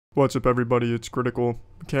What's up everybody, it's Critical.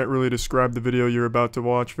 Can't really describe the video you're about to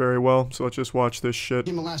watch very well, so let's just watch this shit.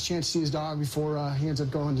 Give him a last chance to see his dog before he ends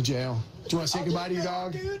up going to jail. Do you want to say goodbye to your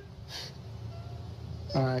dog? Dude.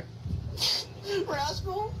 All right.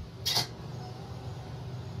 Rascal.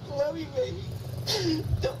 Love you, baby.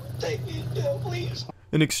 Don't take me to jail, please.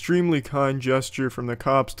 An extremely kind gesture from the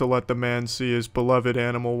cops to let the man see his beloved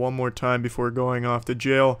animal one more time before going off to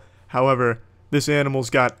jail. However, this animal's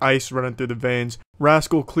got ice running through the veins.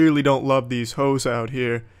 Rascal clearly don't love these hoes out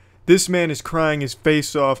here. This man is crying his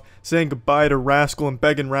face off, saying goodbye to Rascal and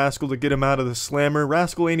begging Rascal to get him out of the slammer.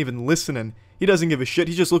 Rascal ain't even listening. He doesn't give a shit.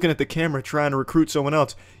 He's just looking at the camera trying to recruit someone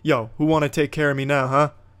else. Yo, who wanna take care of me now,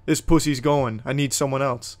 huh? This pussy's going. I need someone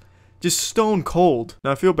else. Just stone cold.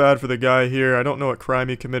 Now I feel bad for the guy here. I don't know what crime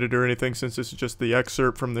he committed or anything since this is just the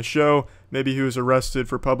excerpt from the show. Maybe he was arrested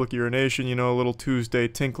for public urination, you know, a little Tuesday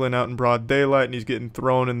tinkling out in broad daylight and he's getting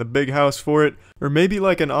thrown in the big house for it. Or maybe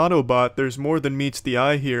like an Autobot, there's more than meets the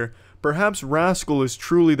eye here. Perhaps Rascal is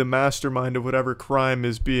truly the mastermind of whatever crime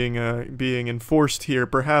is being enforced here.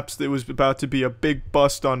 Perhaps it was about to be a big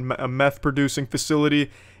bust on a meth-producing facility,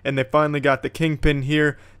 and they finally got the kingpin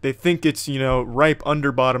here. They think it's, you know, Ripe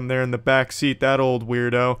Underbottom there in the back seat, that old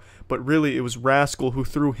weirdo. But really, it was Rascal who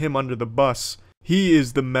threw him under the bus. He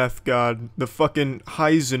is the meth god, the fucking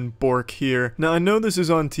Heisenberg here. Now, I know this is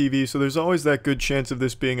on TV, so there's always that good chance of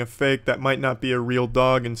this being a fake. That might not be a real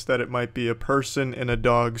dog. Instead, it might be a person in a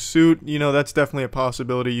dog suit. You know, that's definitely a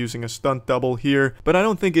possibility using a stunt double here. But I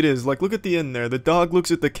don't think it is. Like, look at the end there. The dog looks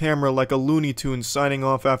at the camera like a Looney Tune signing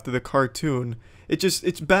off after the cartoon.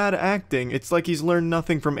 It's bad acting. It's like he's learned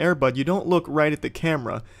nothing from Air Bud. You don't look right at the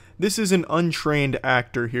camera. This is an untrained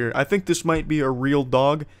actor here. I think this might be a real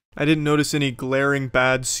dog. I didn't notice any glaring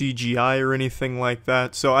bad CGI or anything like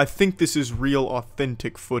that, so I think this is real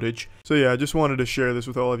authentic footage. So yeah, I just wanted to share this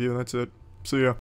with all of you, and that's it. See ya.